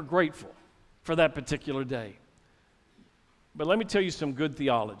forever grateful for that particular day. But let me tell you some good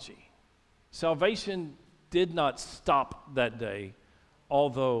theology. Salvation did not stop that day,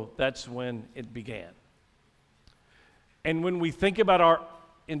 although that's when it began. And when we think about our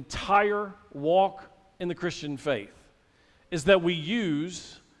entire walk in the Christian faith, is that we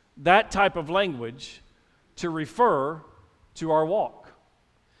use that type of language to refer to our walk.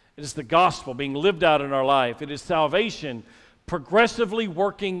 It is the gospel being lived out in our life. It is salvation progressively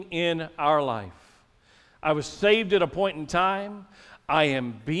working in our life. I was saved at a point in time. I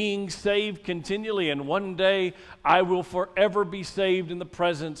am being saved continually, and one day I will forever be saved in the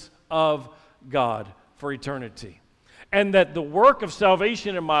presence of God for eternity. And that the work of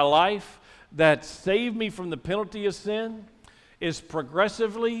salvation in my life that saved me from the penalty of sin is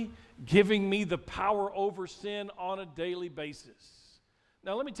progressively giving me the power over sin on a daily basis.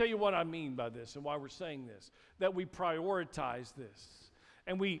 Now, let me tell you what I mean by this and why we're saying this. That we prioritize this,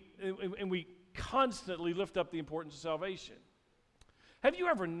 and we constantly lift up the importance of salvation. Have you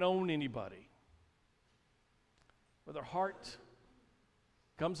ever known anybody where their heart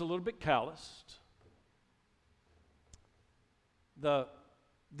becomes a little bit calloused? The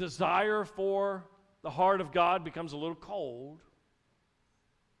desire for the heart of God becomes a little cold,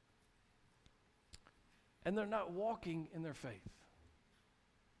 and they're not walking in their faith.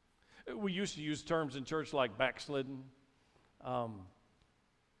 We used to use terms in church like backslidden, a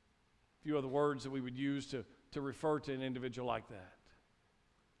few other words that we would use to refer to an individual like that.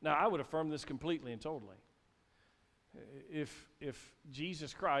 Now, I would affirm this completely and totally. If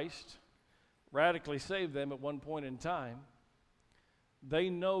Jesus Christ radically saved them at one point in time, they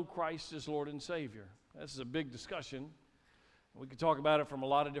know Christ is Lord and Savior. This is a big discussion. We could talk about it from a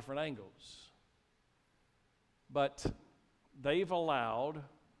lot of different angles. But they've allowed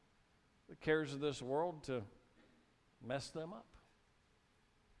the cares of this world to mess them up,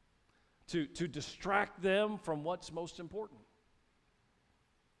 to distract them from what's most important.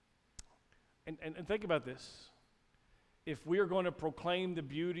 And think about this. If we are going to proclaim the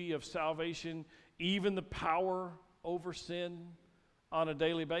beauty of salvation, even the power over sin on a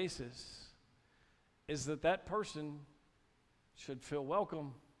daily basis, is that person should feel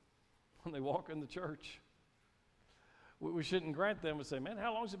welcome when they walk in the church. We shouldn't grant them and say, man,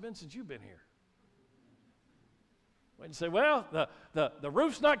 how long has it been since you've been here? And say, well, the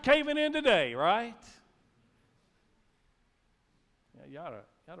roof's not caving in today, right? Yeah, you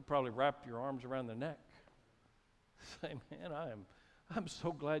ought to probably wrap your arms around their neck. Say, man, I'm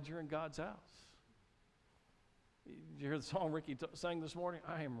so glad you're in God's house. Did you hear the song Ricky sang this morning?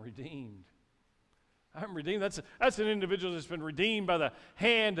 I am redeemed. I'm redeemed. That's an individual that's been redeemed by the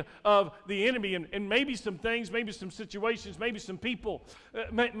hand of the enemy, and maybe some things, maybe some situations, maybe some people,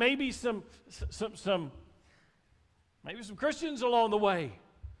 maybe some Christians along the way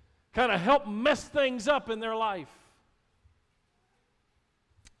kind of help mess things up in their life.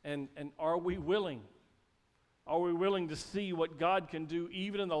 And are we willing? Are we willing to see what God can do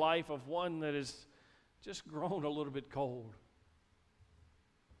even in the life of one that is just grown a little bit cold?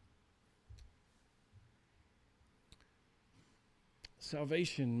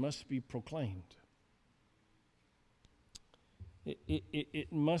 Salvation must be proclaimed.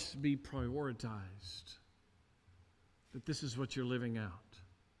 It must be prioritized. That this is what you're living out.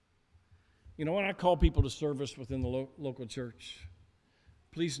 You know, when I call people to service within the local church,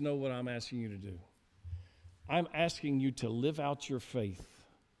 please know what I'm asking you to do. I'm asking you to live out your faith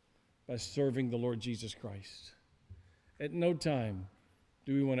by serving the Lord Jesus Christ. At no time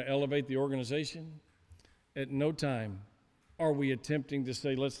do we want to elevate the organization. At no time are we attempting to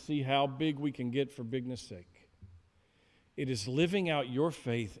say, let's see how big we can get for bigness sake. It is living out your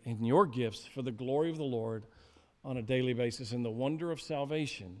faith and your gifts for the glory of the Lord on a daily basis. And the wonder of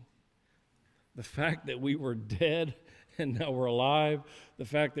salvation, the fact that we were dead and now we're alive, the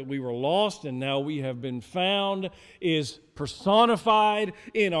fact that we were lost and now we have been found, is personified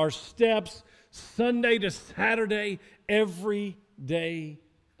in our steps Sunday to Saturday, every day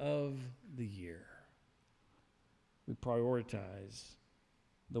of the year. We prioritize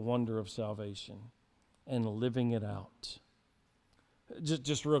the wonder of salvation and living it out.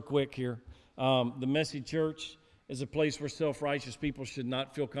 Just real quick here. The messy church is a place where self-righteous people should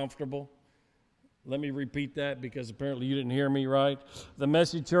not feel comfortable. Let me repeat that because apparently you didn't hear me right. The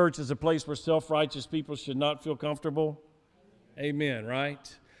messy church is a place where self-righteous people should not feel comfortable. Amen,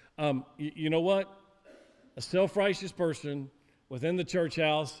 right? You know what? A self-righteous person within the church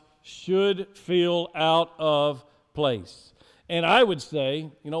house should feel out of place. And I would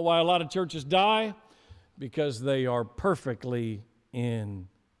say, you know why a lot of churches die? Because they are perfectly in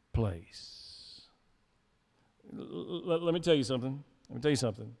place. Let me tell you something.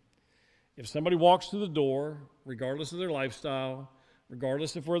 If somebody walks through the door, regardless of their lifestyle,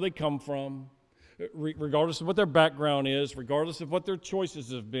 regardless of where they come from, regardless of what their background is, regardless of what their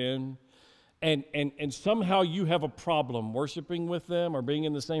choices have been, and somehow you have a problem worshiping with them or being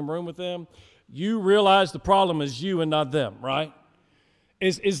in the same room with them, you realize the problem is you and not them, right?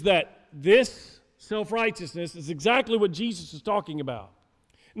 Is that this self-righteousness is exactly what Jesus is talking about.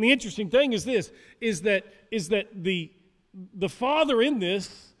 And the interesting thing is this, is that the father in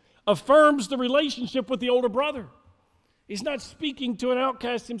this affirms the relationship with the older brother. He's not speaking to an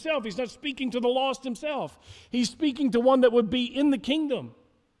outcast himself. He's not speaking to the lost himself. He's speaking to one that would be in the kingdom.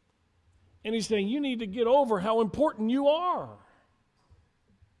 And he's saying, you need to get over how important you are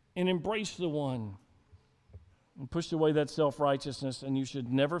and embrace the one and push away that self-righteousness, and you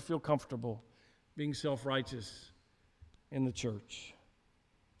should never feel comfortable being self-righteous in the church.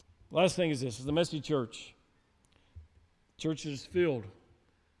 Last thing is this, is the messy church. Church is filled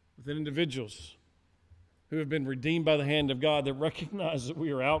with individuals who have been redeemed by the hand of God, that recognize that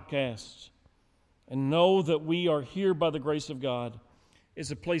we are outcasts and know that we are here by the grace of God,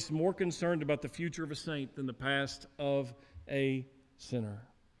 is a place more concerned about the future of a saint than the past of a sinner.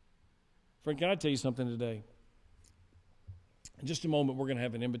 Friend, can I tell you something today? In just a moment, we're going to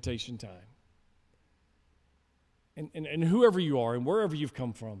have an invitation time. And whoever you are and wherever you've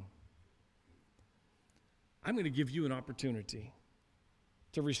come from, I'm going to give you an opportunity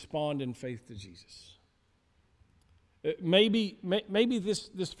to respond in faith to Jesus. Maybe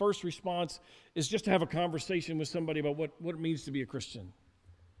this first response is just to have a conversation with somebody about what it means to be a Christian.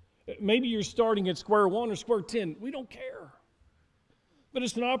 Maybe you're starting at square one or square 10. We don't care. But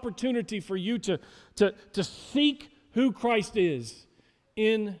it's an opportunity for you to seek who Christ is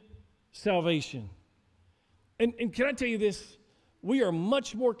in salvation. And can I tell you this? We are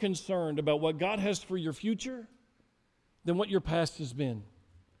much more concerned about what God has for your future than what your past has been.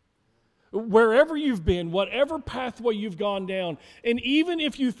 Wherever you've been, whatever pathway you've gone down, and even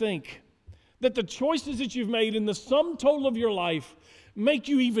if you think that the choices that you've made in the sum total of your life make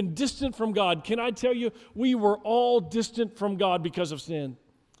you even distant from God, can I tell you, we were all distant from God because of sin.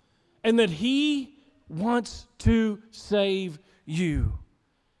 And that He wants to save you.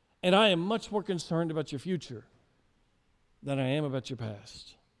 And I am much more concerned about your future than I am about your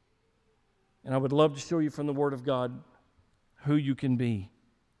past. And I would love to show you from the Word of God who you can be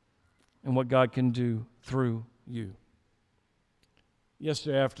and what God can do through you.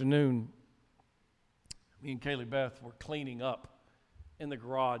 Yesterday afternoon, me and Kaylee Beth were cleaning up in the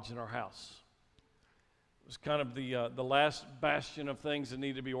garage in our house. It was kind of the last bastion of things that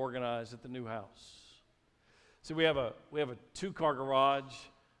need to be organized at the new house. So we have a 2-car garage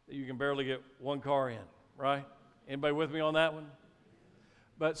that you can barely get 1 car in, right? Anybody with me on that one?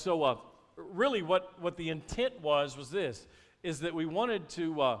 But so really what the intent was this, is that we wanted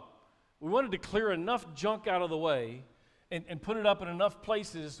to clear enough junk out of the way and put it up in enough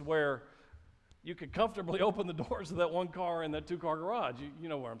places where you could comfortably open the doors of that 1 car in that 2-car garage. You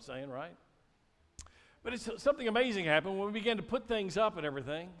know what I'm saying, right? But something amazing happened when we began to put things up and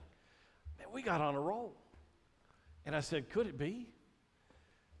everything. Man, we got on a roll. And I said, could it be?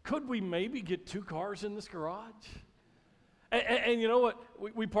 Could we maybe get 2 cars in this garage? And you know what?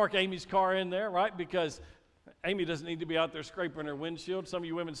 We park Amy's car in there, right? Because Amy doesn't need to be out there scraping her windshield. Some of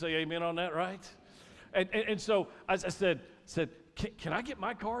you women say amen on that, right? And so I said, can I get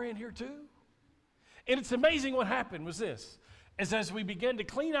my car in here too? And it's amazing what happened was this. As we began to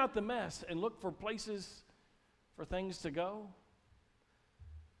clean out the mess and look for places for things to go,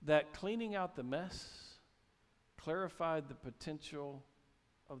 that cleaning out the mess clarified the potential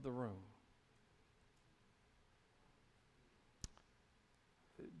of the room.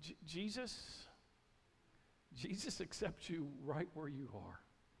 Jesus accepts you right where you are.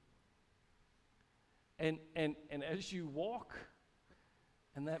 And as you walk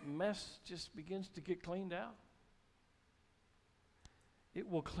and that mess just begins to get cleaned out, it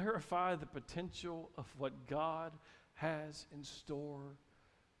will clarify the potential of what God has in store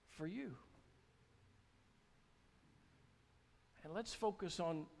for you. And let's focus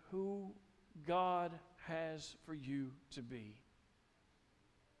on who God has for you to be,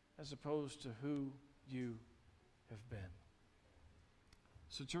 as opposed to who you have been.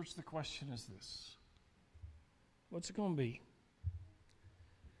 So, church, the question is this. What's it going to be?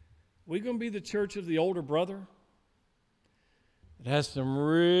 We're going to be the church of the older brother. It has some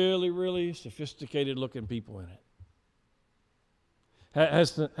really, really sophisticated looking people in it.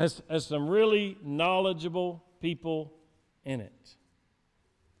 Has some really knowledgeable people in it.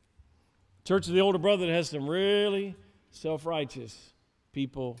 Church of the older brother that has some really self-righteous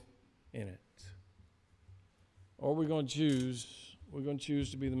people in it. Or we're going to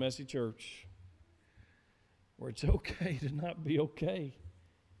choose to be the messy church where it's okay to not be okay.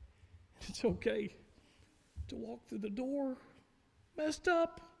 It's okay to walk through the door messed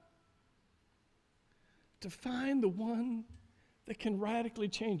up, to find the one that can radically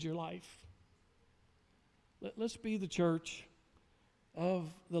change your life. Let's be the church of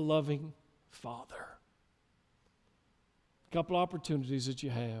the loving Father. A couple opportunities that you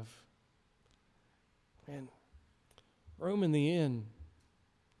have. And room in the inn.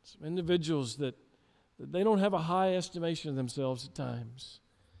 Some individuals that they don't have a high estimation of themselves at times.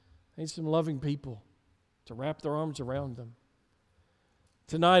 They need some loving people to wrap their arms around them.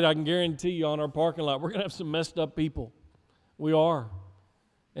 Tonight, I can guarantee you on our parking lot, we're going to have some messed up people. We are.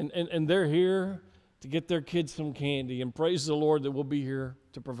 And they're here to get their kids some candy, and praise the Lord that we'll be here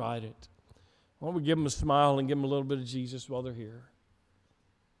to provide it. Why don't we give them a smile and give them a little bit of Jesus while they're here?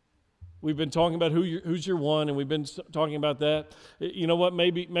 We've been talking about who's your one, and we've been talking about that. You know what?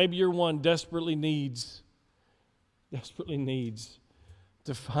 Maybe your one desperately needs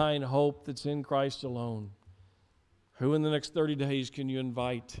to find hope that's in Christ alone. Who in the next 30 days can you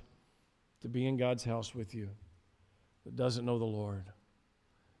invite to be in God's house with you that doesn't know the Lord?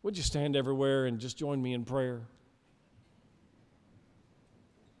 Would you stand everywhere and just join me in prayer?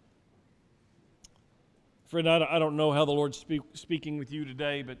 Friend, I don't know how the Lord's speaking with you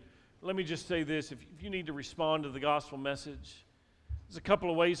today, but let me just say this. If you need to respond to the gospel message, there's a couple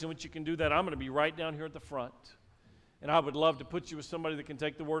of ways in which you can do that. I'm going to be right down here at the front. And I would love to put you with somebody that can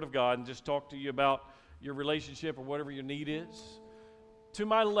take the Word of God and just talk to you about your relationship or whatever your need is. To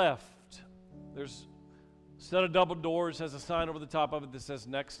my left, there's a set of double doors, has a sign over the top of it that says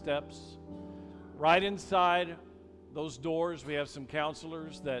Next Steps. Right inside those doors. We have some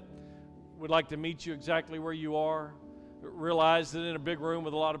counselors that would like to meet you exactly where you are. Realize that in a big room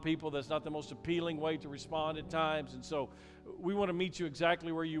with a lot of people, that's not the most appealing way to respond at times. And so we want to meet you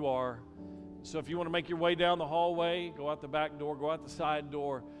exactly where you are. So if you want to make your way down the hallway, go out the back door, go out the side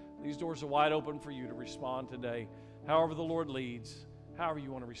door. These doors are wide open for you to respond today. However the Lord leads, however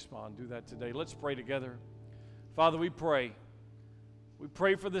you want to respond, do that today. Let's pray together. Father, we pray. We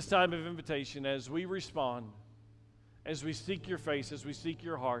pray for this time of invitation as we respond, as we seek your face, as we seek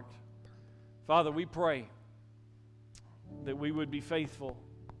your heart. Father, we pray that we would be faithful.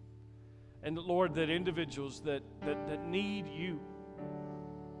 And Lord, that individuals that need you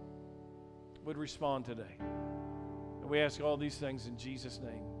would respond today. And we ask all these things in Jesus'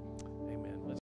 name.